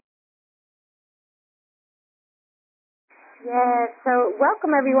Yes, so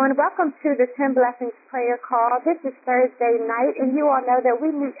welcome everyone. Welcome to the 10 Blessings Prayer Call. This is Thursday night, and you all know that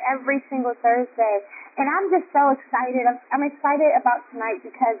we meet every single Thursday. And I'm just so excited. I'm excited about tonight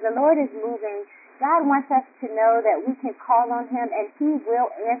because the Lord is moving. God wants us to know that we can call on Him, and He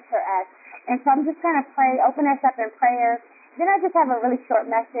will answer us. And so I'm just going to pray, open us up in prayer. Then I just have a really short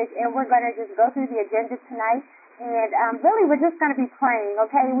message, and we're going to just go through the agenda tonight. And really, we're just going to be praying,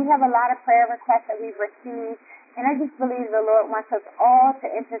 okay? We have a lot of prayer requests that we've received. And I just believe the Lord wants us all to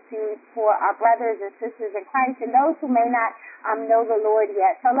intercede for our brothers and sisters in Christ and those who may not know the Lord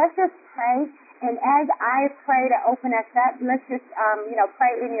yet. So let's just pray. And as I pray to open us up, let's just,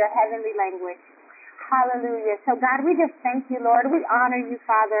 pray in your heavenly language. Hallelujah. So God, we just thank you, Lord. We honor you,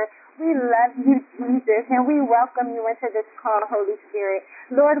 Father. We love you, Jesus, and we welcome you into this call, Holy Spirit.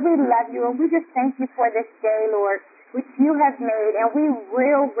 Lord, we love you, and we just thank you for this day, Lord, which you have made, and we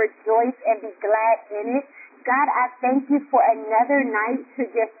will rejoice and be glad in it. God, I thank you for another night to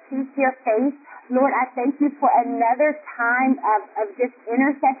just seek your face. Lord, I thank you for another time of just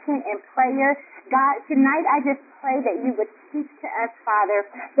intercession and prayer. God, tonight I just pray that you would speak to us, Father,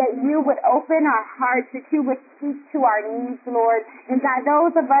 that you would open our hearts, that you would speak to our needs, Lord. And God,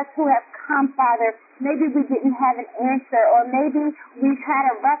 those of us who have come, Father, maybe we didn't have an answer, or maybe we've had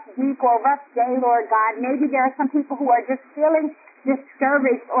a rough week or a rough day, Lord God. Maybe there are some people who are just feeling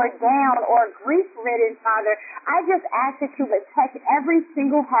discouraged or down or grief-ridden, Father. I just ask that you would touch every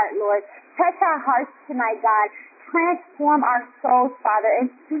single heart, Lord. Touch our hearts tonight, God. Transform our souls, Father,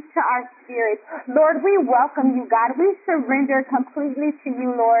 and speak to our spirits. Lord, we welcome you, God. We surrender completely to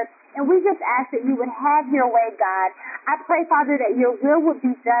you, Lord. And we just ask that you would have your way, God. I pray, Father, that your will would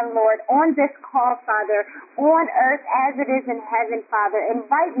be done, Lord, on this call, Father, on earth as it is in heaven, Father. And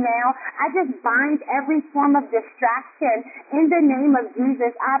right now, I just bind every form of distraction in the name of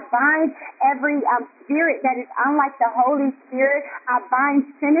Jesus. I bind every spirit that is unlike the Holy Spirit. I bind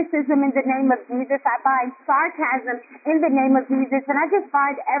cynicism in the name of Jesus. I bind sarcasm in the name of Jesus. And I just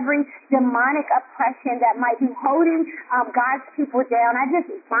bind every demonic oppression that might be holding God's people down. I just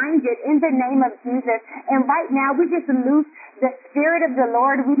bind it in the name of Jesus. And right now, we just loose the Spirit of the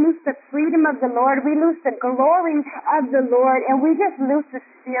Lord. We loose the freedom of the Lord. We loose the glory of the Lord. And we just loose the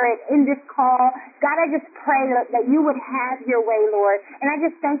Spirit in this call. God, I just pray that you would have your way, Lord. And I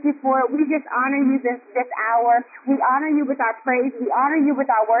just thank you for it. We just honor you this hour. We honor you with our praise. We honor you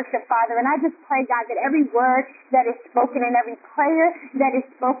with our worship, Father. And I just pray, God, that every word that is spoken and every prayer that is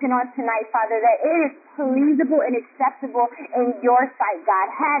spoken on tonight, Father, that it is pleasable and acceptable in your sight, God.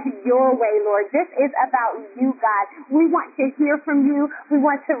 Have your way, Lord. This is about you, God. We want to hear from you. We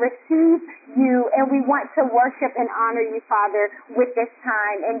want to receive you, and we want to worship and honor you, Father, with this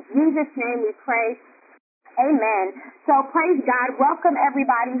time. In Jesus' name we pray. Amen. So praise God. Welcome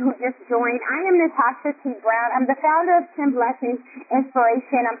everybody who just joined. I am Natasha T. Brown. I'm the founder of 10 Blessings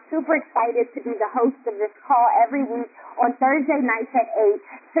Inspiration. I'm super excited to be the host of this call every week on Thursday nights at 8.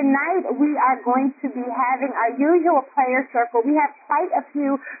 Tonight we are going to be having our usual prayer circle. We have quite a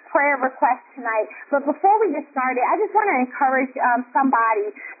few prayer requests tonight. But before we get started, I just want to encourage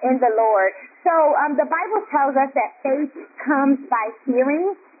somebody in the Lord. So the Bible tells us that faith comes by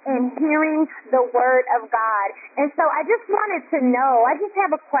hearing, and hearing the word of God. And so I just wanted to know, I just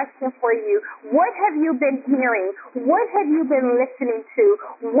have a question for you. What have you been hearing? What have you been listening to?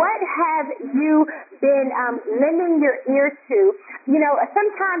 What have you been lending your ear to? You know,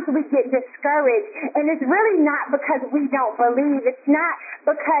 sometimes we get discouraged, and it's really not because we don't believe. It's not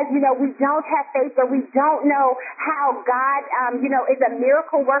because, we don't have faith or we don't know how God, is a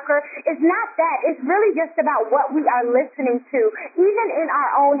miracle worker. It's not that. It's really just about what we are listening to, even in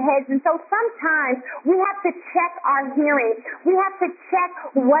our own heads. And so sometimes we have to check our hearing. We have to check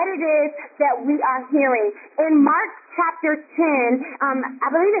what it is that we are hearing. In Mark chapter 10, I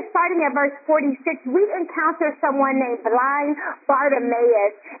believe it's starting at verse 46, we encounter someone named blind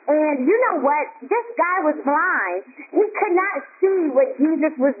Bartimaeus. And you know what? This guy was blind. He could not see what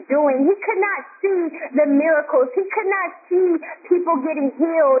Jesus was doing. He could not see the miracles. He could not see people getting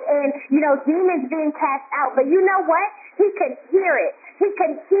healed and, demons being cast out. But you know what? He could hear it. He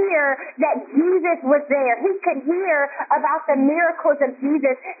could hear that Jesus was there. He could hear about the miracles of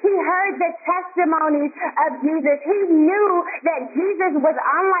Jesus. He heard the testimonies of Jesus. He knew that Jesus was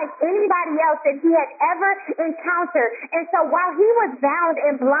unlike anybody else that he had ever encountered. And so while he was bound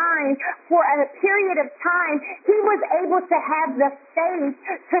and blind for a period of time, he was able to have the faith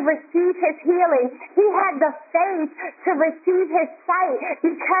to receive his healing. He had the faith to receive his sight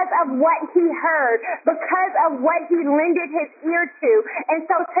because of what he heard, because of what he lended his ear to. And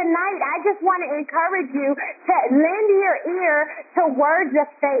so tonight, I just want to encourage you to lend your ear to words of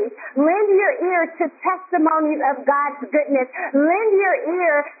faith. Lend your ear to testimonies of God's goodness. Lend your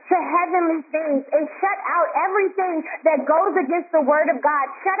ear to heavenly things and shut out everything that goes against the word of God.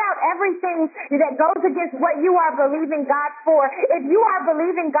 Shut out everything that goes against what you are believing God for. If you are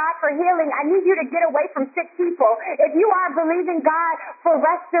believing God for healing, I need you to get away from sick people. If you are believing God for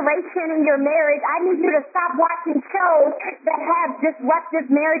restoration in your marriage, I need you to stop watching shows that have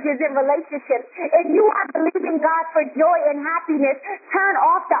disruptive marriages and relationships. If you are believing God for joy and happiness, turn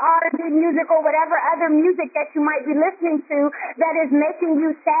off the R&B music or whatever other music that you might be listening to that is making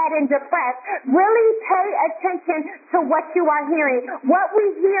you sad and depressed. Really pay attention to what you are hearing. What we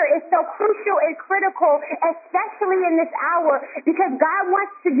hear is so crucial and critical, especially in this hour, because God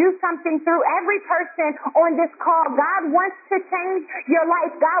wants to do something through every person on this call. God wants to change your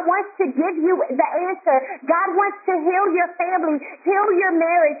life. God wants to give you the answer. God wants to heal your family, heal your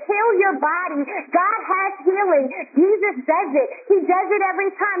marriage, heal your body. God has healing. Jesus does it. He does it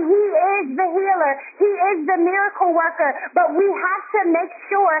every time. He is the healer. He is the miracle worker. But we have to make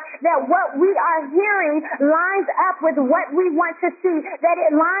sure that what we are hearing lines up with what we want to see, that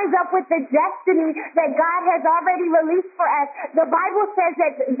it lines up with the destiny that God has already released for us. The Bible says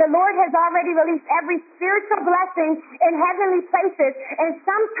that the Lord has already released every spiritual blessing in heavenly places, and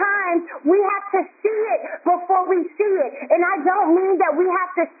sometimes we have to see it before we see it. And I don't mean that we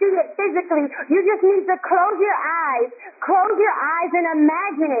have to see it physically. You just need to close your eyes and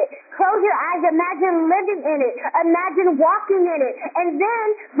imagine it. Close your eyes, imagine living in it, imagine walking in it, and then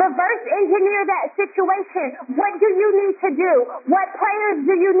reverse engineer that situation. What do you need to do? What prayers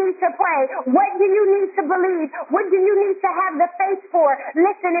do you need to pray? What do you need to believe? What do you need to have the faith for?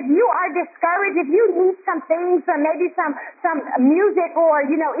 Listen, if you are discouraged, if you need some things, or maybe some music, or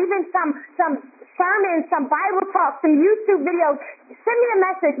even some sermons, some Bible talks, some YouTube videos, send me a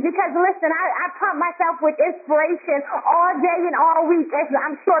message, because listen, I pump myself with inspiration all day and all week, as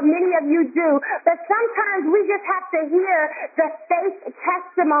I'm sure many of you do. But sometimes we just have to hear the faith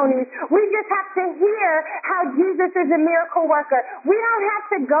testimonies. We just have to hear how Jesus is a miracle worker. We don't have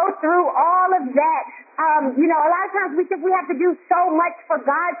to go through all of that. A lot of times we think we have to do so much for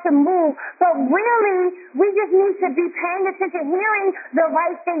God to move, but really we just need to be paying attention, hearing the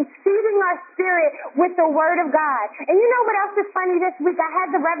right things, feeding our spirit with the word of God. And you know what else is funny this week? I had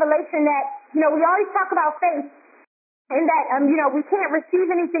the revelation that, we always talk about faith, and that, we can't receive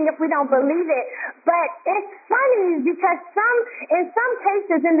anything if we don't believe it. But it's funny because in some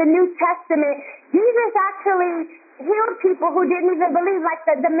cases in the New Testament, Jesus actually healed people who didn't even believe, like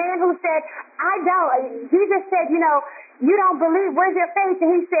the man who said, Jesus said, you don't believe, where's your faith? And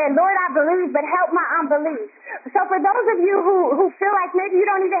he said, Lord, I believe, but help my unbelief. So for those of you who feel like maybe you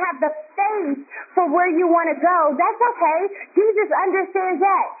don't even have the faith for where you want to go, that's okay. Jesus understands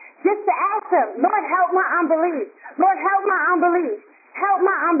that. Just to ask him, Lord, help my unbelief. Lord, help my unbelief. Help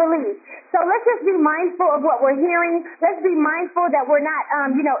my unbelief. So let's just be mindful of what we're hearing. Let's be mindful that we're not,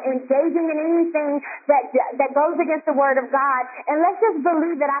 engaging in anything that goes against the word of God. And let's just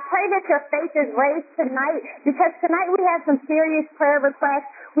believe that. I pray that your faith is raised tonight, because tonight we have some serious prayer requests.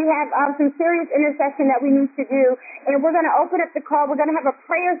 We have some serious intercession that we need to do. And we're going to open up the call. We're going to have a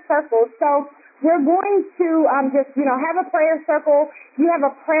prayer circle. So we're going to have a prayer circle. You have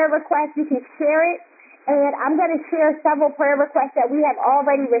a prayer request, you can share it. And I'm going to share several prayer requests that we have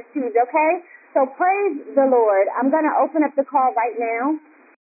already received, okay? So praise the Lord. I'm going to open up the call right now.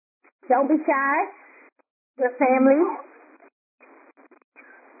 Don't be shy. Your family.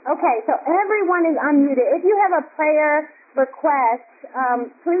 Okay, so everyone is unmuted. If you have a prayer request,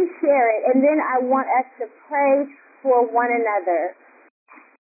 please share it. And then I want us to pray for one another.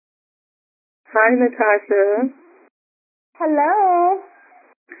 Hi, Natasha. Hello.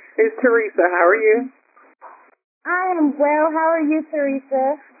 It's Teresa. How are you? I am well. How are you,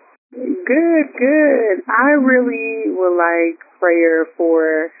 Teresa? Good. I really would like prayer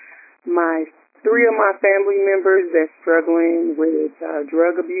for three of my family members that's struggling with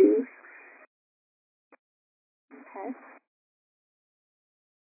drug abuse. Okay.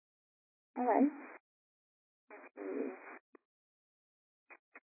 All right.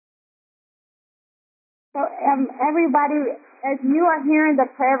 So everybody, as you are hearing the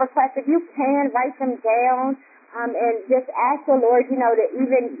prayer requests, if you can, write them down. And just ask the Lord, to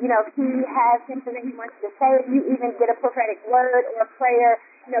even, if He has something that He wants to say, if you even get a prophetic word or prayer,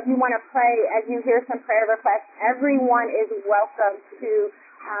 if you want to pray as you hear some prayer requests, everyone is welcome to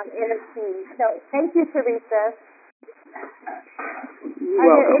intercede. So thank you, Teresa. Are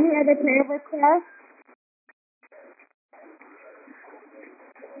there any other prayer requests?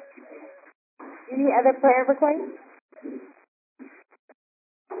 Any other prayer requests?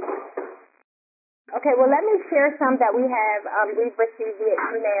 Okay, well, let me share some that we've received via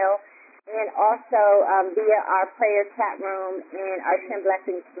email and also via our prayer chat room and our 10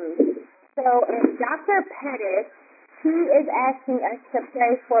 Blessings group. So, Dr. Pettis, she is asking us to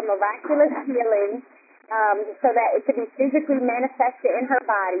pray for miraculous healing so that it could be physically manifested in her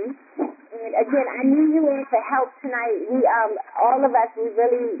body. And again, I need you all to help tonight. All of us, we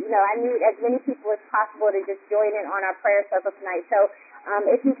really, I need as many people as possible to just join in on our prayer circle tonight. So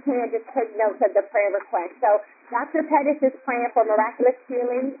if you can, just take notes of the prayer request. So Dr. Pettis is praying for miraculous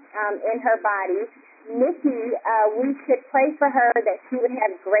healing in her body. Nikki, we should pray for her that she would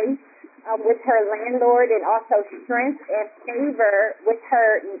have grace with her landlord and also strength and favor with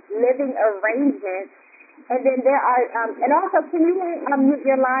her living arrangements. And then there are, and also, can you unmute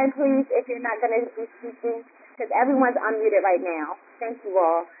your line, please, if you're not going to be speaking? Because everyone's unmuted right now. Thank you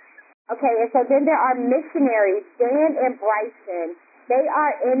all. Okay, and so then there are missionaries, Dan and Bryson. They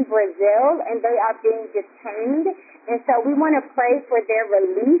are in Brazil, and they are being detained. And so we want to pray for their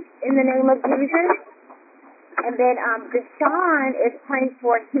release in the name of Jesus. And then Deshawn is praying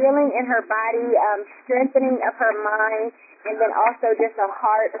for healing in her body, strengthening of her mind, and then also just a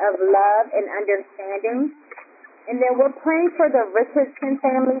heart of love and understanding. And then we're praying for the Richardson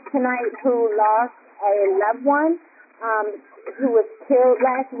family tonight who lost a loved one who was killed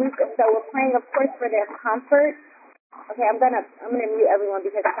last week. And so we're praying, of course, for their comfort. Okay, I'm gonna mute everyone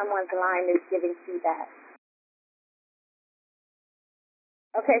because someone's line is giving feedback.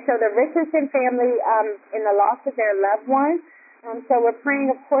 Okay, so the Richardson family in the loss of their loved one. So we're praying,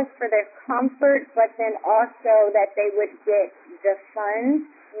 of course, for their comfort, but then also that they would get the funds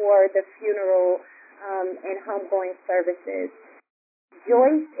for the funeral and homegoing services.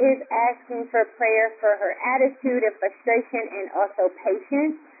 Joyce is asking for prayer for her attitude of frustration and also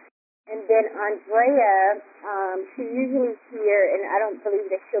patience. And then Andrea, she usually is here, and I don't believe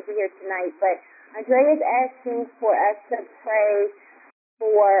that she'll be here tonight, but Andrea is asking for us to pray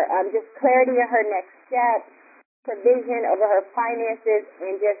for just clarity in her next steps, provision over her finances,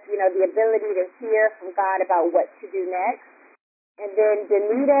 and just, the ability to hear from God about what to do next. And then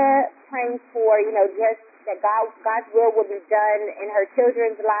Danita praying for, just that God's will be done in her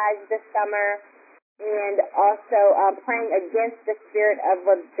children's lives this summer. And also praying against the spirit of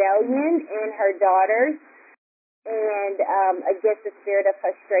rebellion in her daughters and against the spirit of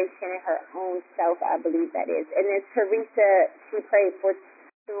frustration in her own self, I believe that is. And then Teresa, she prayed for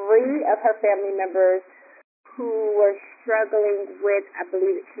 3 of her family members who were struggling with, I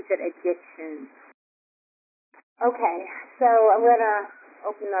believe she said, addiction. Okay, so I'm going to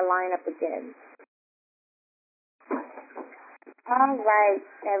open the line up again. All right,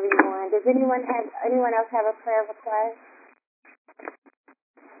 everyone. Does anyone else have a prayer request?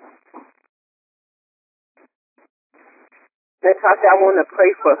 Natasha, I want to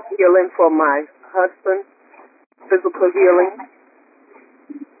pray for healing for my husband, physical healing.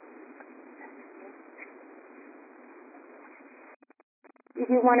 Do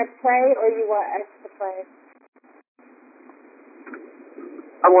you want to pray or you want us to pray?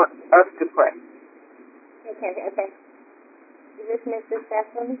 I want us to pray. Okay. Is this Mr.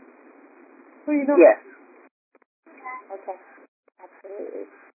 Stephanie? Who you doing? Yes. Okay, absolutely.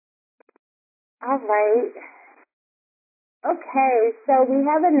 All right. Okay, so we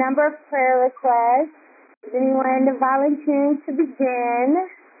have a number of prayer requests. Is anyone volunteering to begin?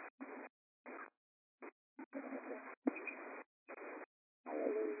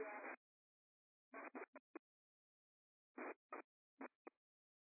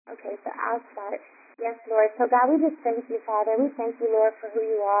 Okay, so I'll start. Yes, Lord. So, God, we just thank you, Father. We thank you, Lord, for who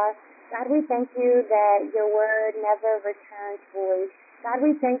you are. God, we thank you that your word never returns void. God,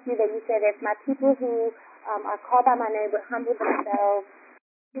 we thank you that you said if my people who are called by my name would humble themselves,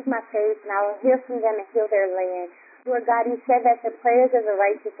 seek my face, and I will hear from them and heal their land. Lord God, you said that the prayers of the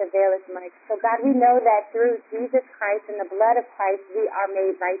righteous avail as much. So God, we know that through Jesus Christ and the blood of Christ, we are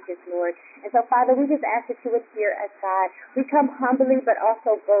made righteous, Lord. And so, Father, we just ask that you would hear us, God. We come humbly but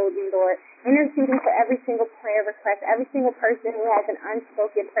also boldly, Lord, interceding for every single prayer request, every single person who has an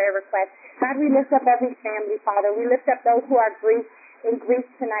unspoken prayer request. God, we lift up every family, Father. We lift up those who are in grief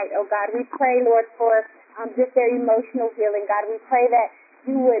tonight, oh God. We pray, Lord, for just their emotional healing, God. We pray that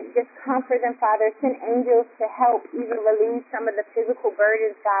you would just comfort them, Father. Send angels to help even relieve some of the physical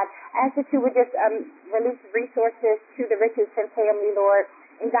burdens, God. Ask that you would just release resources to the Richardson family, Lord.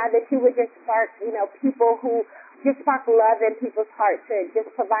 And God, that you would just spark, people who just spark love in people's hearts to just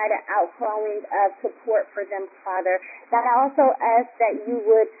provide an outflowing of support for them, Father. God, I also ask that you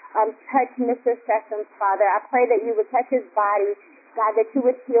would touch Mr. Sessions, Father. I pray that you would touch his body, God, that you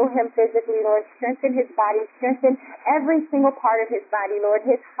would heal him physically, Lord. Strengthen his body. Strengthen every single part of his body, Lord.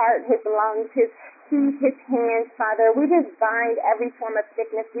 His heart, his lungs, his feet, his hands, Father. We just bind every form of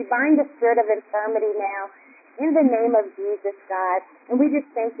sickness. We bind the spirit of infirmity now in the name of Jesus, God. And we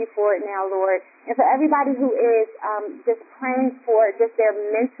just thank you for it now, Lord. And for everybody who is just praying for just their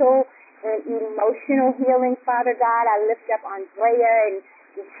mental and emotional healing, Father God, I lift up Andrea and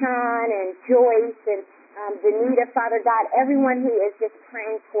Deshaun and Joyce and Danita, Father God, everyone who is just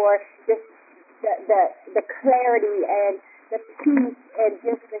praying for just the clarity and the peace and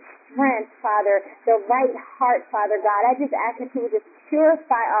just the strength, Father, the right heart, Father God. I just ask that you would just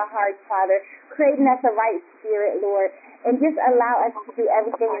purify our hearts, Father, creating us a right spirit, Lord, and just allow us to do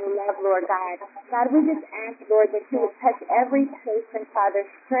everything in love, Lord God. God, we just ask, Lord, that you would touch every person, Father.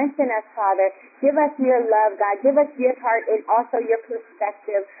 Strengthen us, Father. Give us your love, God. Give us your heart and also your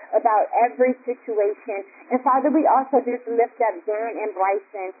perspective about every situation. And Father, we also just lift up Dan and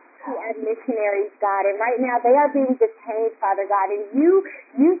Bryson, who are missionaries, God, and right now they are being detained, Father God, and you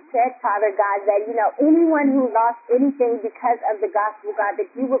said, Father God, that, anyone who lost anything because of the gospel, God, that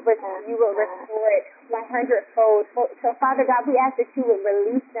you would restore it 100-fold. So, Father God, we ask that you would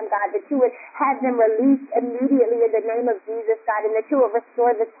release them, God, that you would have them released immediately in the name of Jesus, God, and that you would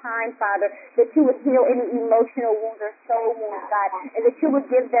restore the time, Father, that you would heal any emotional wounds or soul wounds, God, and that you would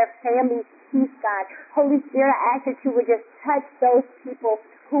give their families peace, God. Holy Spirit, I ask that you would just touch those people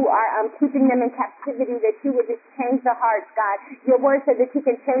who are keeping them in captivity, that you would just change the hearts, God. Your word said that you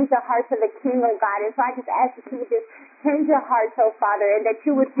can change the hearts of the king, oh God. And so I just ask that you would just change their hearts, oh Father, and that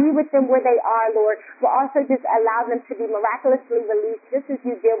you would be with them where they are, Lord, but also just allow them to be miraculously released, just as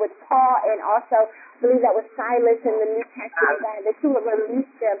you did with Paul and also I believe that was Silas in the New Testament, God, that you would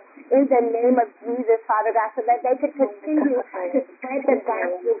release them in the name of Jesus, Father God, so that they could continue to spread the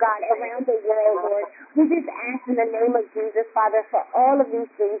gospel, God, around the world, Lord. We just ask in the name of Jesus, Father, for all of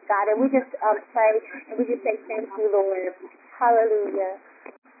these things, God, and we just pray and we just say thank you, Lord. Hallelujah.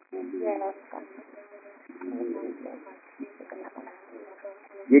 Yes.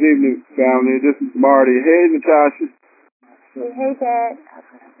 Good evening, family. This is Marty. Hey, Natasha. Hey, Dad.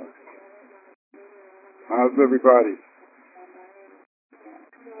 How's everybody?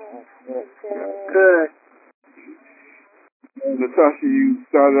 Good. Natasha, you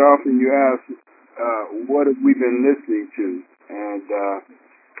started off and you asked, what have we been listening to? And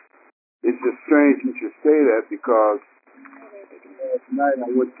it's just strange you should say that because last night I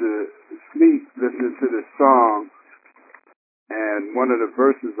went to sleep listening to this song, and one of the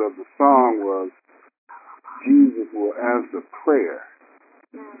verses of the song was, Jesus will answer prayer.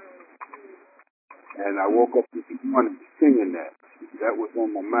 And I woke up this morning singing that. That was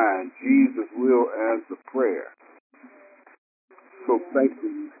on my mind. Jesus will answer prayer. So thankful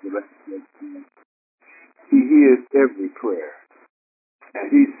for that. He hears every prayer.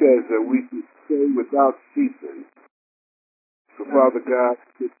 And he says that we can pray without ceasing. So Father God,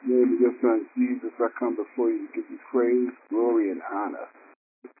 in the name of your Son Jesus, I come before you to give you praise, glory, and honor.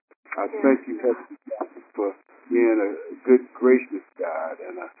 I thank you, Heavenly God, for being a good, gracious God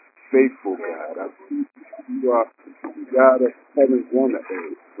and a faithful God. I thank you are the God of heavens and the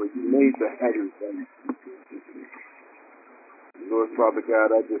earth, for you made the heavens and the earth. Lord Father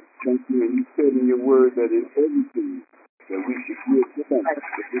God, I just thank you, and you said in your word that in everything that we should give thanks,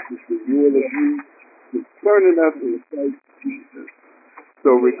 that this is the will of you concerning us in Christ Jesus.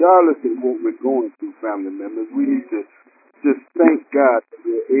 So regardless of what we're going through, family members, we need to just thank God that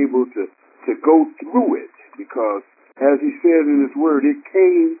we're able to go through it, because as he said in his word, it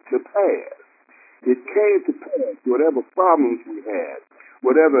came to pass. It came to pass. Whatever problems we had,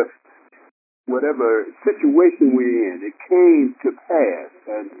 whatever situation we're in, it came to pass.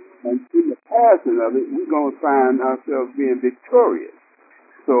 And in the passing of it, we're going to find ourselves being victorious.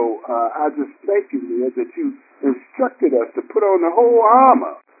 So I just thank you, Lord, that you instructed us to put on the whole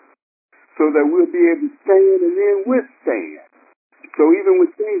armor so that we'll be able to stand and then withstand. So even when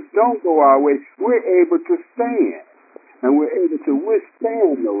things don't go our way, we're able to stand. And we're able to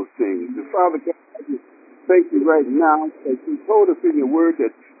withstand those things. And Father God, I just thank you right now that you told us in your word that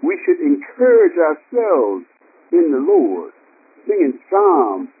we should encourage ourselves in the Lord, singing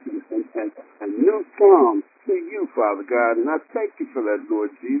psalms and new songs to you, Father God. And I thank you for that, Lord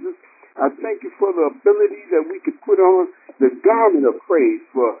Jesus. I thank you for the ability that we could put on the garment of praise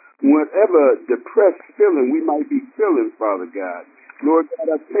for whatever depressed feeling we might be feeling, Father God. Lord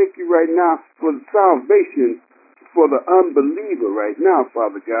God, I thank you right now for the salvation for the unbeliever right now,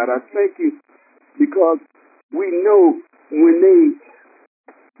 Father God. I thank you because We know when they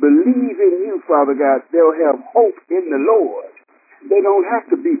believe in you, Father God, they'll have hope in the Lord. They don't have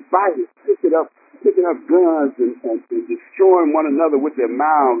to be violent, picking up guns and destroying one another with their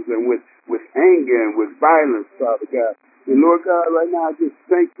mouths and with anger and with violence, Father God. And Lord God, right now I just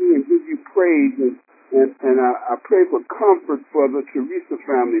thank you and give you praise and I pray for comfort for the Teresa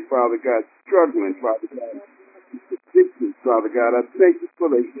family, Father God, struggling, Father God. Addictions, Father God. I thank you for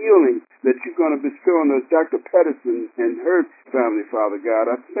the healing that you're going to bestow on Dr. Pedersen and her family, Father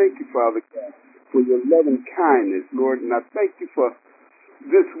God. I thank you, Father God, for your loving kindness, Lord. And I thank you for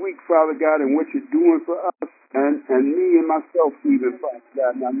this week, Father God, and what you're doing for us and me and myself even, Father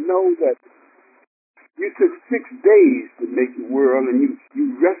God. And I know that you took 6 days to make the world and you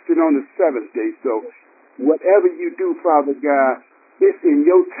rested on the seventh day. So whatever you do, Father God, it's in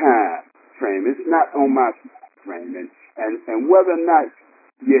your time frame. It's not on my time frame. And whether or not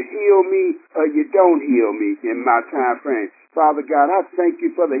you heal me or you don't heal me in my time frame, Father God, I thank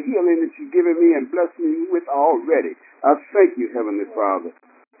you for the healing that you've given me and blessed me with already. I thank you, Heavenly Father.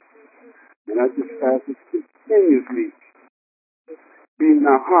 And I just ask you to continuously be in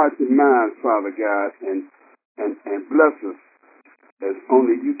our hearts and minds, Father God, and bless us as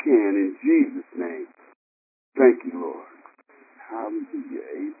only you can in Jesus' name. Thank you, Lord.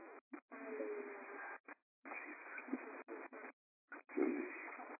 Hallelujah. Amen.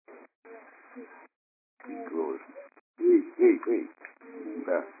 Glory. Wait.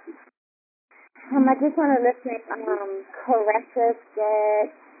 I just want to lift up Correctus that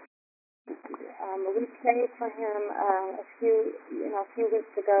we prayed for him a few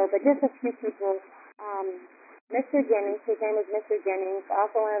weeks ago, but just a few people. Mr. Jennings, his name is Mr. Jennings. I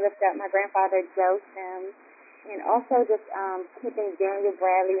also want to lift up my grandfather Joe Sims, and also just keeping Daniel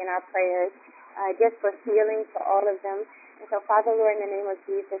Bradley in our prayers, just for healing for all of them. And so, Father, Lord, in the name of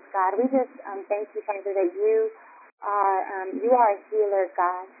Jesus, God, we just thank you, Father, that you are a healer,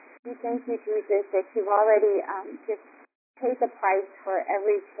 God. We thank you, Jesus, that you've already just paid the price for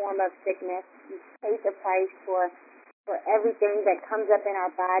every form of sickness. You paid the price for everything that comes up in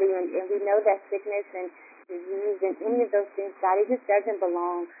our body, and we know that sickness and disease and any of those things, God, it just doesn't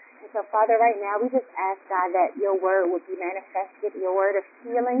belong. And so, Father, right now, we just ask, God, that your word would be manifested, your word of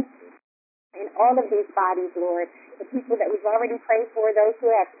healing in all of these bodies, Lord. The people that we've already prayed for, those who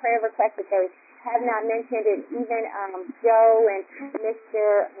have prayer requests that they have not mentioned, and even Joe and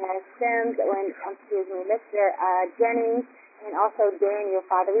Mr. Sims, and Mr. Jennings, and also Daniel,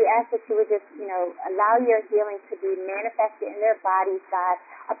 Father. We ask that you would just, allow your healing to be manifested in their bodies, God.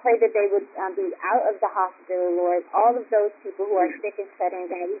 I pray that they would be out of the hospital, Lord. All of those people who are sick and shut in,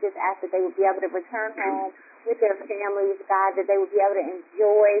 God, we just ask that they would be able to return home with their families, God, that they would be able to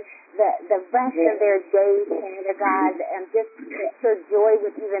enjoy the rest of their days, Father God, and just that your joy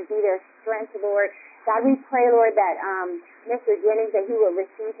would even be their strength, Lord. God, we pray, Lord, that Mr. Jennings, that he will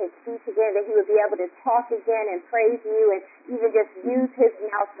receive his speech again, that he would be able to talk again and praise you and even just use his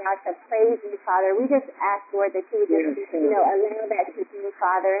mouth, God, to praise you, Father. We just ask, Lord, that you would just, allow that to be,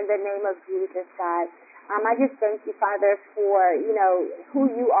 Father, in the name of Jesus, God. I just thank you, Father, for, who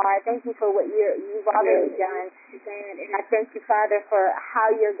you are. Thank you for what you've already done. And I thank you, Father, for how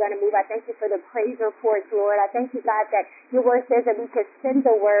you're going to move. I thank you for the praise reports, Lord. I thank you, God, that your word says that we could send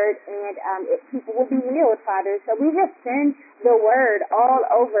the word and people will be healed, Father. So we just send the word all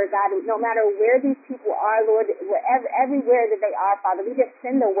over, God, no matter where these people are, Lord, wherever, everywhere that they are, Father. We just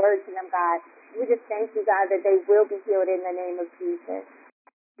send the word to them, God. We just thank you, God, that they will be healed in the name of Jesus.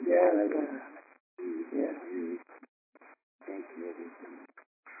 Yes. Thank you.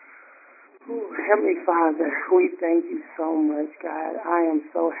 Heavenly Father, we thank you so much, God. I am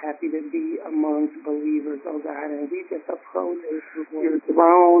so happy to be amongst believers, oh God, and we just approach your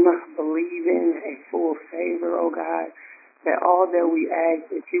throne, believing a full favor, oh God, that all that we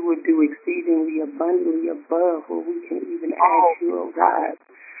ask, that you would do exceedingly abundantly above what we can even ask you, oh God.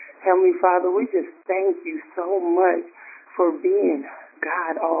 Heavenly Father, we just thank you so much for being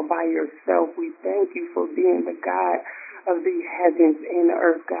God all by yourself. We thank you for being the God of the heavens and the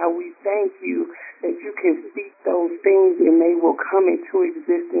earth, God. We thank you that you can speak those things and they will come into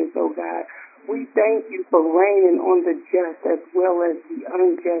existence, oh God. We thank you for reigning on the just as well as the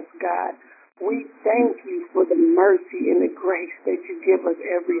unjust, God. We thank you for the mercy and the grace that you give us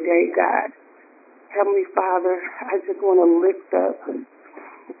every day, God. Heavenly Father, I just want to lift up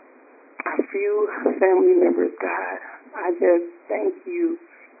a few family members, God. I just thank you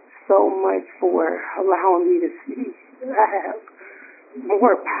so much for allowing me to see that I have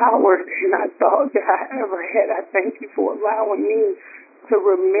more power than I thought that I ever had. I thank you for allowing me to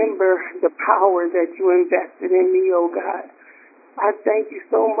remember the power that you invested in me, oh God. I thank you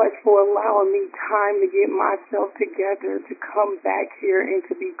so much for allowing me time to get myself together, to come back here and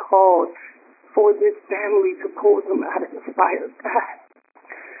to be called for this family to pull them out of the fire, God.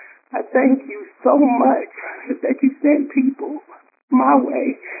 I thank you so much that you sent people my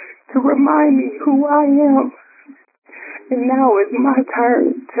way to remind me who I am. And now it's my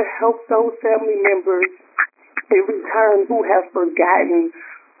turn to help those family members in return who have forgotten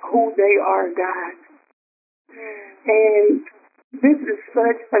who they are, God. And this is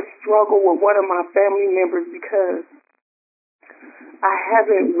such a struggle with one of my family members because I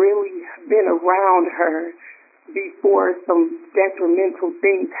haven't really been around her before some detrimental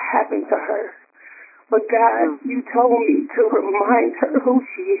things happened to her. But God, you told me to remind her who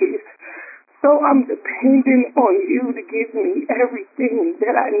she is. So I'm depending on you to give me everything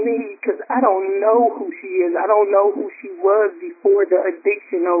that I need because I don't know who she is. I don't know who she was before the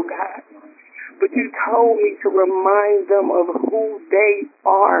addiction, oh God. But you told me to remind them of who they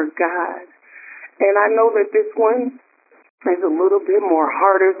are, God. And I know that this one is a little bit more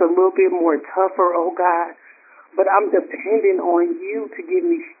harder, it's a little bit more tougher, oh God. But I'm depending on you to give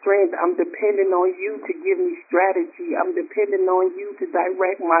me strength. I'm depending on you to give me strategy. I'm depending on you to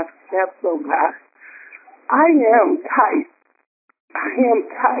direct my steps, oh God. I am tight. I am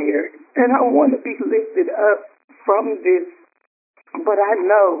tired, and I want to be lifted up from this. But I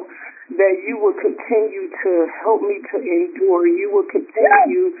know that you will continue to help me to endure. You will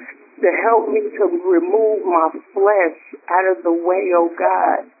continue to help me to remove my flesh out of the way, oh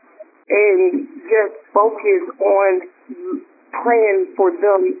God, and just focus on praying for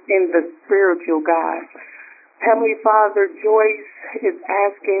them in the spiritual, God. Heavenly Father, Joyce is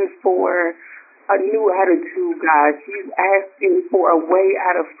asking for a new attitude, God. She's asking for a way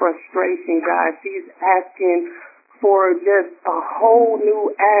out of frustration, God. She's asking for just a whole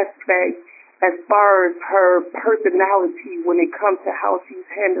new aspect as far as her personality when it comes to how she's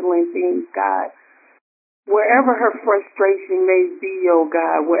handling things, God. Wherever her frustration may be, oh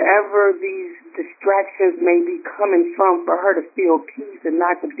God, wherever these distractions may be coming from, for her to feel peace and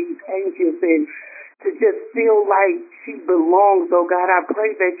not to be anxious and to just feel like she belongs, oh God, I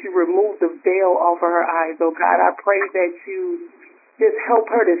pray that you remove the veil off of her eyes, oh God. I pray that you just help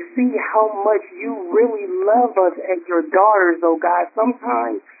her to see how much you really love us as your daughters, oh God.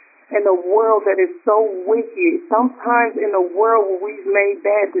 Sometimes in a world that is so wicked, sometimes in a world where we've made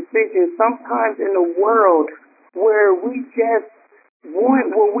bad decisions, sometimes in a world where we just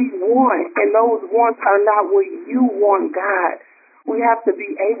want what we want, and those wants are not what you want, God. We have to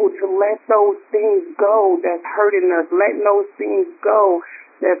be able to let those things go that's hurting us, letting those things go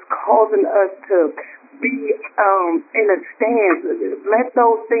that's causing us to be in a stance. Let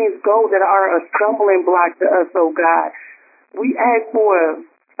those things go that are a stumbling block to us, oh God. We ask for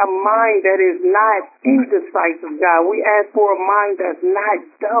a mind that is not indecisive, God. We ask for a mind that's not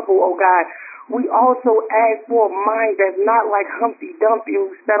double, oh God. We also ask for a mind that's not like Humpty Dumpty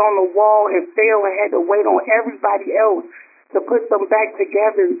who sat on the wall and fell and had to wait on everybody else to put them back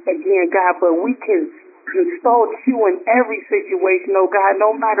together again, God. But we can consult you in every situation, oh God,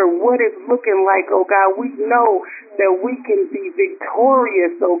 no matter what it's looking like, oh God. We know that we can be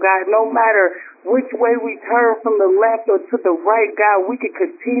victorious, oh God, no matter which way we turn from the left or to the right, God. We can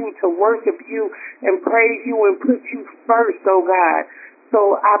continue to worship you and praise you and put you first, oh God.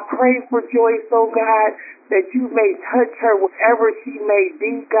 So I pray for Joyce, oh God, that you may touch her wherever she may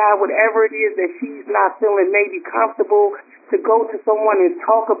be, God, whatever it is that she's not feeling maybe comfortable to go to someone and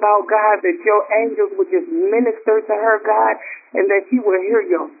talk about, God, that your angels would just minister to her, God, and that she will hear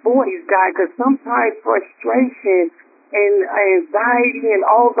your voice, God, because sometimes frustration and anxiety and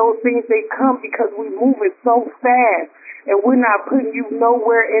all those things, they come because we move it so fast. And we're not putting you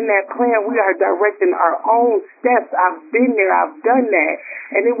nowhere in that plan. We are directing our own steps. I've been there. I've done that.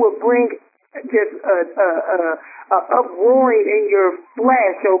 And it will bring just a uproaring in your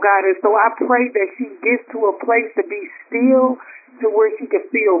flesh, oh God. And so I pray that she gets to a place to be still, to where she can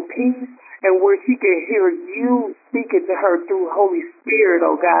feel peace and where she can hear you speaking to her through Holy Spirit,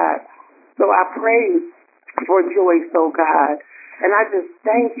 oh God. So I pray for Joyce, oh God. And I just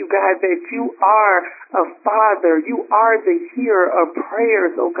thank you, God, that you are a father. You are the hearer of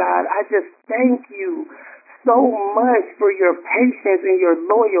prayers, oh God. I just thank you so much for your patience and your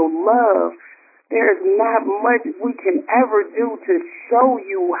loyal love. There's not much we can ever do to show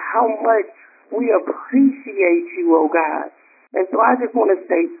you how much we appreciate you, oh God. And so I just want to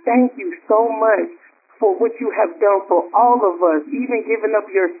say thank you so much for what you have done for all of us, even giving up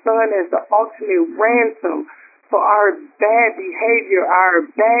your son as the ultimate ransom for our bad behavior, our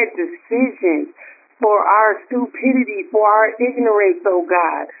bad decisions, for our stupidity, for our ignorance, oh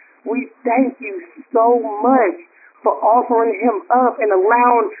God. We thank you so much for offering him up and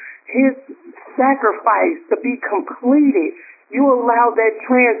allowing his sacrifice to be completed. You allowed that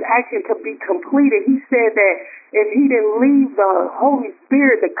transaction to be completed. He said that if he didn't leave the Holy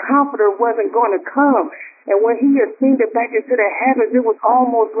Spirit, the Comforter wasn't going to come. And when he ascended back into the heavens, it was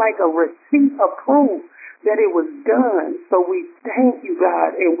almost like a receipt of proof that it was done. So we thank you,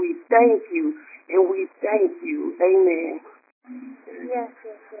 God, and we thank you, and we thank you. Amen. Yes,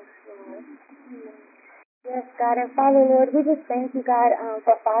 Lord. Amen. Yes, God, and Father, Lord, we just thank you, God,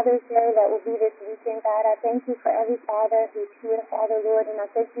 for Father's Day that will be this weekend, God. I thank you for every father who's here, Father, Lord, and I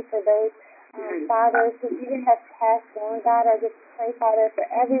thank you for those fathers who even have passed on, God. I just pray, Father, for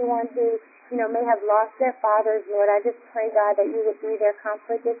everyone who, may have lost their fathers, Lord. I just pray, God, that you would be their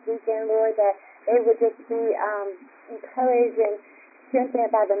comfort this weekend, Lord, that they would just be encouraged and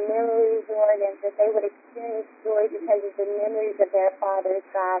strengthened by the memories, Lord, and that they would experience joy because of the memories of their fathers,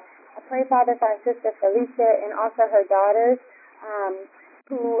 God. I pray, Father, for our sister Felicia and also her daughters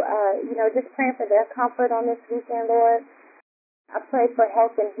who, just praying for their comfort on this weekend, Lord. I pray for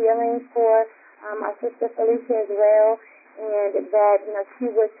health and healing for our sister Felicia as well, and that,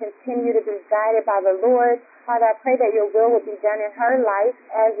 she would continue to be guided by the Lord. Father, I pray that your will would be done in her life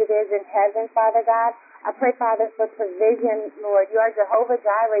as it is in heaven, Father God. I pray, Father, for provision, Lord. You are Jehovah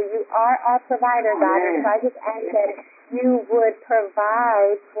Jireh. You are our provider, God. And so I just ask that you would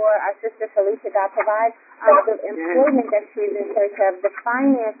provide for our sister Felicia, God. Provide the employment that she's in search of, the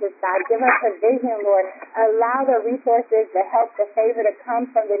finances, God. Give her provision, Lord. Allow the resources, the help, the favor to come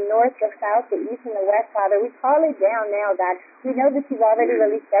from the north, the south, the east, and the west, Father. We call it down now, God. We know that you've already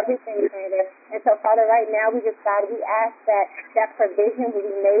released everything, Father. And so, Father, right now, we ask that provision will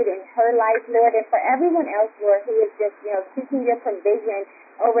be made in her life, Lord, and for everyone else, Lord, who is just, seeking your provision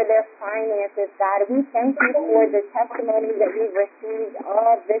over their finances, God. We thank you for the testimonies that we've received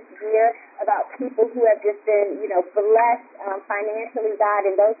all this year about people who have just been, blessed financially, God,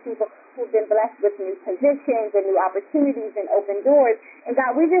 and those people who've been blessed with new positions and new opportunities and open doors. And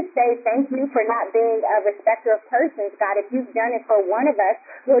God, we just say thank you for not being a respecter of persons, God. If you've done it for one of us,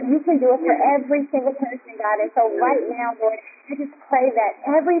 Lord, you can do it for every single person, God. And so right now, Lord, I just pray that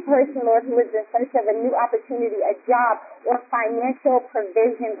every person, Lord, who is in search of a new opportunity, a job, or financial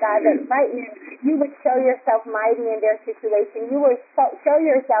provision, God, that right now you would show yourself mighty in their situation. You would show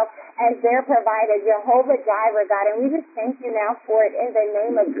yourself as their provider, Jehovah Jireh, God. And we just thank you now for it in the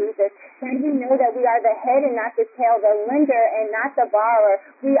name of Jesus. God, we know that we are the head and not the tail, the lender and not the borrower.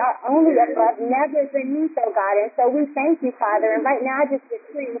 We are only above, never beneath, oh God. And so we thank you, Father. And right now I just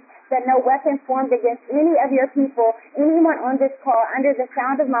decree that no weapon formed against any of your people, anyone on this call, under the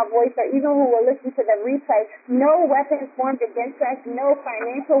sound of my voice, or even who will listen to the replay, no weapon formed against us, no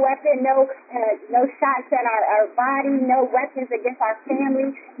financial weapon, no shots at our body, no weapons against our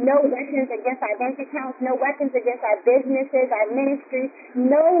family, no weapons against our bank accounts, no weapons against our businesses, our ministries,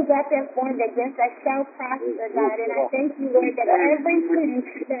 no weapon formed against us shall prosper, God. And I thank you, Lord, that everything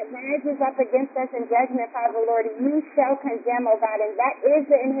that rises up against us in judgment, Father, Lord, you shall condemn, oh God, and that is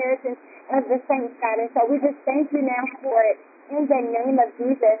the inheritance of the saints, God. And so we just thank you now for it in the name of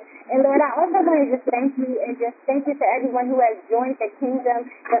Jesus. And Lord, I also want to just thank you and just thank you for everyone who has joined the kingdom,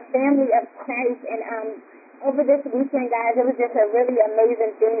 the family of Christ. And over this weekend, guys, it was just a really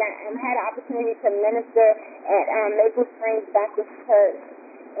amazing thing. I had an opportunity to minister at Maple Springs Baptist Church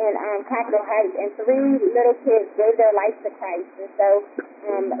in Capitol Heights, and 3 little kids gave their life to Christ. And so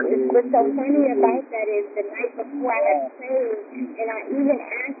what's so funny about that is the night before I had prayed, and I even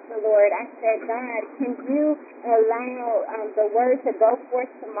asked the Lord, I said, God, can you allow the word to go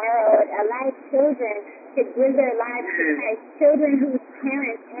forth tomorrow and allow children to give their lives to Christ, children whose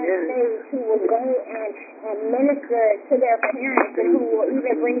parents are saved, who will go and minister to their parents, and who will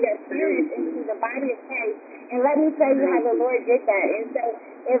even bring their parents into the body of Christ. And let me tell you how the Lord did that. And so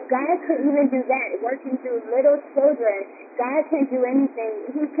if God could even do that, working through little children, God can do anything.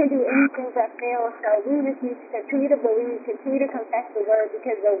 He can do anything but fail. So we just need to continue to believe, continue to confess the word,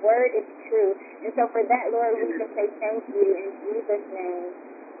 because the word is true. And so for that, Lord, we just say thank you in Jesus' name.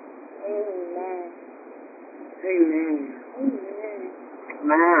 Amen. Amen. Amen.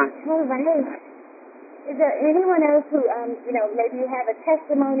 Amen. All right. Is there anyone else who, maybe you have a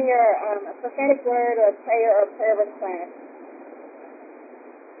testimony or a prophetic word or a prayer request?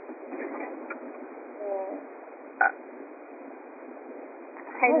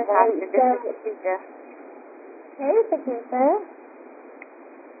 Hey, Natasha, this is Patricia. Hey, Patricia.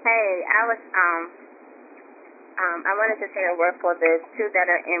 Hey, I wanted to say a word for the 2 that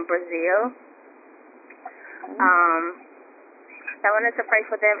are in Brazil. I wanted to pray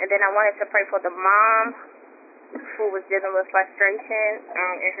for them, and then I wanted to pray for the mom who was dealing with frustration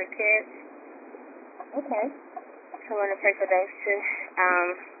and her kids. Okay. also want to pray for those two.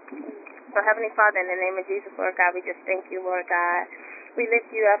 So, Heavenly Father, in the name of Jesus, Lord God, we just thank you, Lord God. We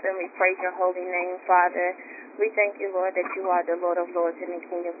lift you up and we praise your holy name, Father. We thank you, Lord, that you are the Lord of Lords and the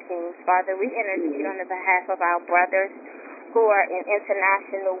King of Kings. Father, we intercede on the behalf of our brothers who are in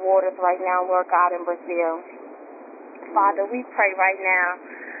international waters right now, Lord God, in Brazil. Father, we pray right now,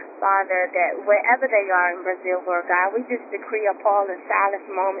 Father, that wherever they are in Brazil, Lord God, we just decree a Paul and Silas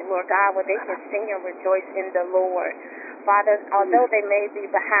moment, Lord God, where they can sing and rejoice in the Lord. Father, although they may be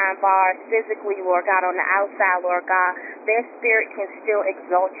behind bars physically, Lord God, on the outside, Lord God, their spirit can still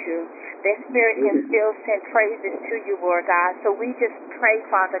exalt you. Their spirit can still send praises to you, Lord God. So we just pray,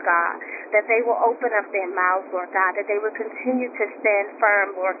 Father God, that they will open up their mouths, Lord God, that they will continue to stand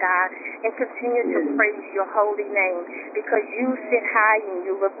firm, Lord God, and continue to praise your holy name, because you sit high and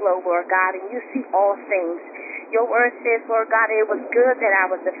you look low, Lord God, and you see all things. Your word says, Lord God, it was good that I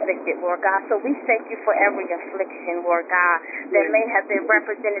was afflicted, Lord God. So we thank you for every affliction, Lord God, that may have been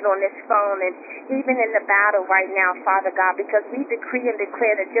represented on this phone and even in the battle right now, Father God, because we decree and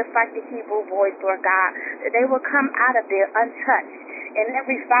declare that just like the Hebrew boys, Lord God, that they will come out of there untouched, and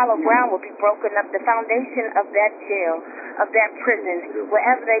every fallow ground will be broken up. The foundation of that jail, of that prison,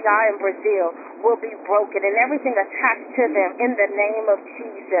 wherever they are in Brazil, will be broken, and everything attached to them in the name of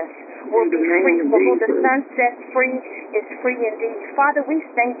Jesus will be free. For who the Son sets free is free indeed. Father, we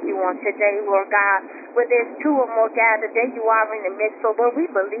thank you on today, Lord God, where there's two or more gathered, there you are in the midst. So, Lord, we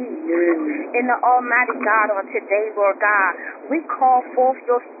believe in the Almighty God on today, Lord God. We call forth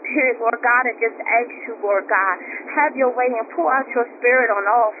your Spirit, Lord God, and just ask you, Lord God, have your way and pour out your Spirit on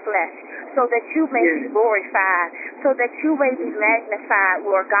all flesh, so that you may be glorified, so that you may be magnified,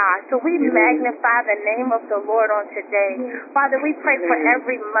 Lord God. So we magnify the name of the Lord on today. Father, we pray for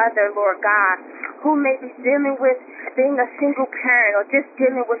every mother, Lord God, who may be dealing with being a single parent or just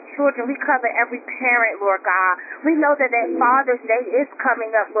dealing with children. We cover every parent, Lord God. We know that Father's Day is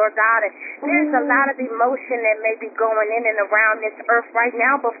coming up, Lord God, and there's a lot of emotion that may be going in and around this earth right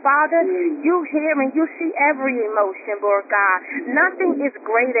now, but Father, you hear and you see every emotion, Lord God. Nothing is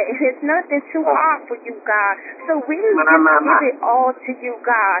greater. It is nothing too hard for you, God. So we just give it all to you,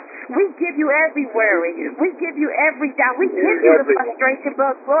 God. We give you every worry. We give you every doubt. We give you the frustration,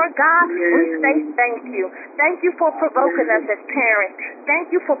 but Lord God, we say thank you. Thank you for provoking us as parents. Thank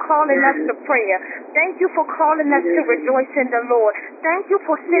you for calling us to prayer. Thank you for calling us to rejoice in the Lord. Thank you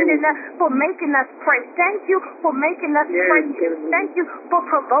for sending us, for making us pray. Thank you for making us praise you. Thank you for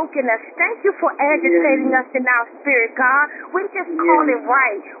provoking us. Thank you for agitating us in our spirit, God. We just call it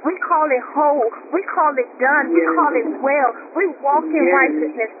right. We call it whole. We call it done. We call it well. We walk in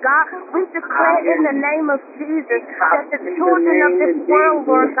righteousness, God. We declare in the name of Jesus that the children of this world,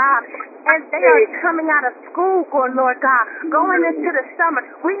 Lord God, as they are coming out of school, Lord God, going into the summer,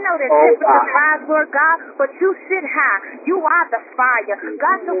 we know that temperatures rise, Lord God, but you sit high. You are the fire.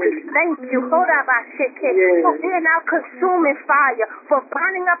 God, so we thank you for being our consuming fire, for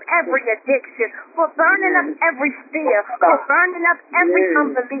burning up every addiction, for burning up every fear, for burning up every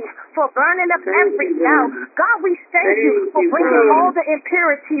unbelief, for burning up every doubt. God, we thank you for bringing all the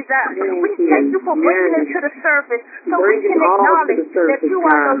impurities up. We thank you for bringing them to the surface so we can acknowledge that you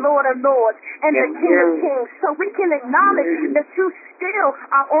are the Lord of Lords and the King of Kings, so we can acknowledge that you still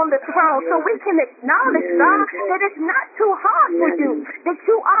are on the throne, so we can acknowledge, God, that it's not too hard for you, that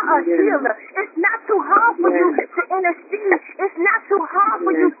you are a healer. It's not too hard for you to intercede. It's not too hard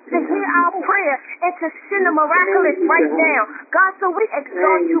for you to hear our prayer and to send a miraculous right now. God, so we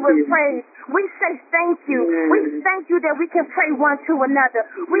exalt you with praise. We say thank you. We thank you that we can pray one to another.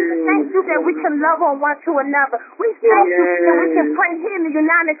 We thank you that we can love on one to another. We thank you that we can pray here in the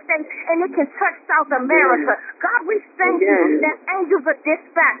United States and it can touch South America. God, we thank you that angels are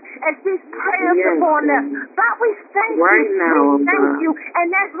dispatched as these prayers upon us. God, we thank you. We thank you. And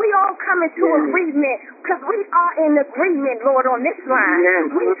as we all come into agreement, because we are in agreement, Lord, on this line,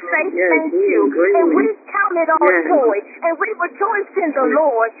 we say thank you. And we count it all joy. And we rejoice in the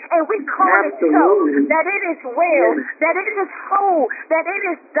Lord. And we call it so, that it is well, that it is whole, that it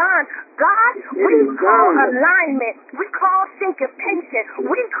is done. God, we call alignment. We call syncopation.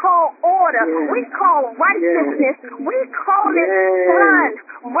 We call order. We call righteousness. We call it done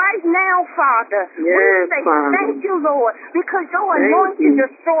right now, Father. We say thank you, Lord, because your anointing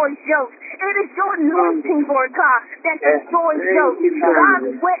destroys yokes. It is your anointing, Lord God, that destroys yokes. God,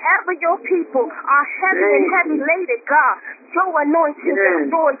 wherever your people are heavy and heavy laden, God, Your anointing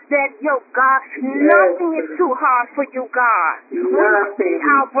destroys that yoke, God. Nothing is too hard for you, God. We see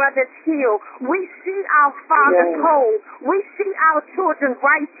our brothers healed. We see our fathers whole. We see our children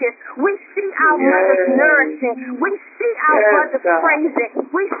righteous. We see our mothers nourishing. We see our brothers praising.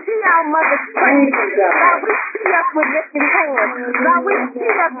 We see our mothers praising. God, we see us with lifted hands. God, we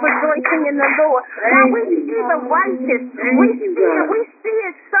see us rejoicing in the Lord. God, we see the righteous. We see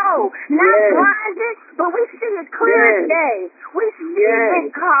it so. Not blinded, but we see it clear as day. We see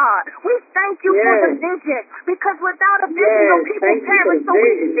it, God. We thank you for the vision, because without a vision, your people perish. So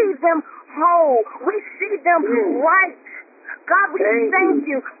we see them whole. We see them right. God, we thank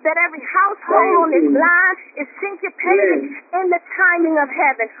you that every household on this line is syncopated in the timing of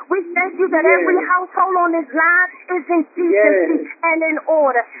heaven. We thank you that every household on this line is in decency and in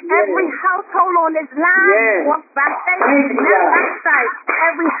order. Every household on this line walks by faith, not by sight.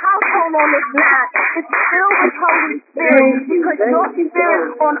 Every household on this line is filled with Holy Spirit, because your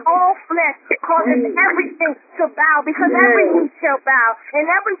spirit on all flesh causes everything to bow, because every knee shall bow and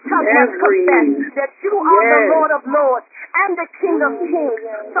every tongue must confess that you are the Lord of Lords and the King of Kings.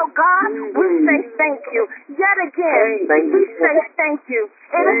 So God, we say thank you. Yet again, we say thank you.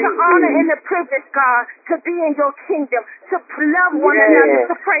 It is an honor and a privilege, God, to be in your kingdom, to love one another,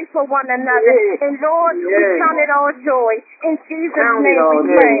 to pray for one another. And Lord, we count it all joy. In Jesus' name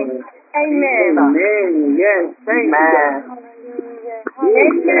we pray. Amen. Amen. Yes. Thank you. Hallelujah.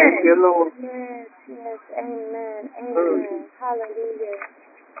 Hallelujah. Thank you, Lord. Yes, yes. Amen. Amen. Hallelujah.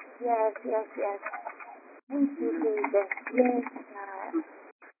 Yes, yes, yes. Thank you, Jesus. Yes, God.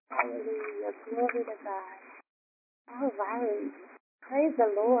 Hallelujah. Glory to God. All right. Praise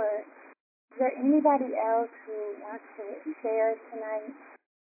the Lord. Is there anybody else who wants to share tonight?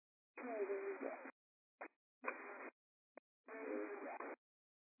 Hallelujah.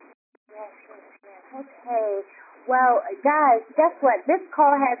 Yes, yes, yes. Okay. Well, guys, guess what? This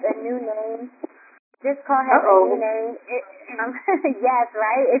call has a new name. This call has a new name. Yes,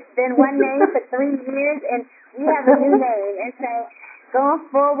 right? It's been one name for 3 years, and we have a new name. And so going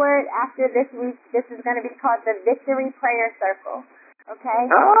forward after this week, this is going to be called the Victory Prayer Circle. Okay?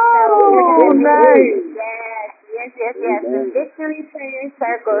 Oh, nice. Yes. The Victory Prayer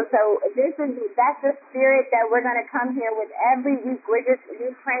Circle. So that's the spirit that we're going to come here with every week. We're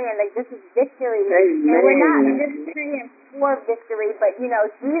praying like this is victory. Amen. And we're not just praying for victory, but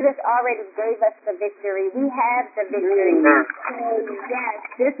Jesus already gave us the victory. We have the victory. So yes,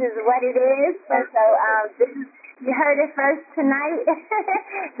 this is what it is. So this is, you heard it first tonight.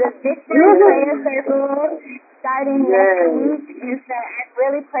 The Victory Prayer Circle starting next week. And so I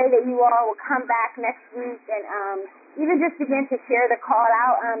really pray that you all will come back next week and even just begin to share the call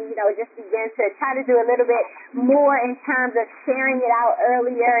out, just begin to try to do a little bit more in terms of sharing it out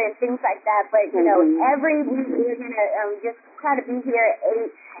earlier and things like that. But, every week we're going to just try to be here at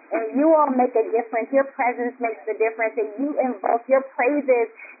 8, and you all make a difference. Your presence makes the difference, and your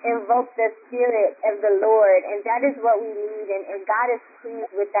praises invoke the Spirit of the Lord, and that is what we need, and God is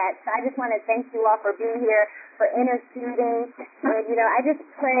pleased with that. So I just want to thank you all for being here, for interceding, and, I just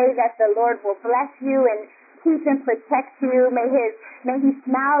pray that the Lord will bless you and keep and protect you. May He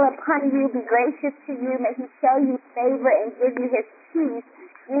smile upon you, be gracious to you. May He show you favor and give you His peace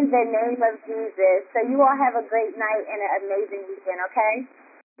in the name of Jesus. So you all have a great night and an amazing weekend, okay?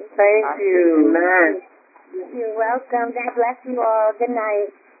 Thank you. Amen. You're welcome. God bless you all. Good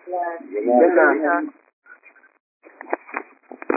night. Good night.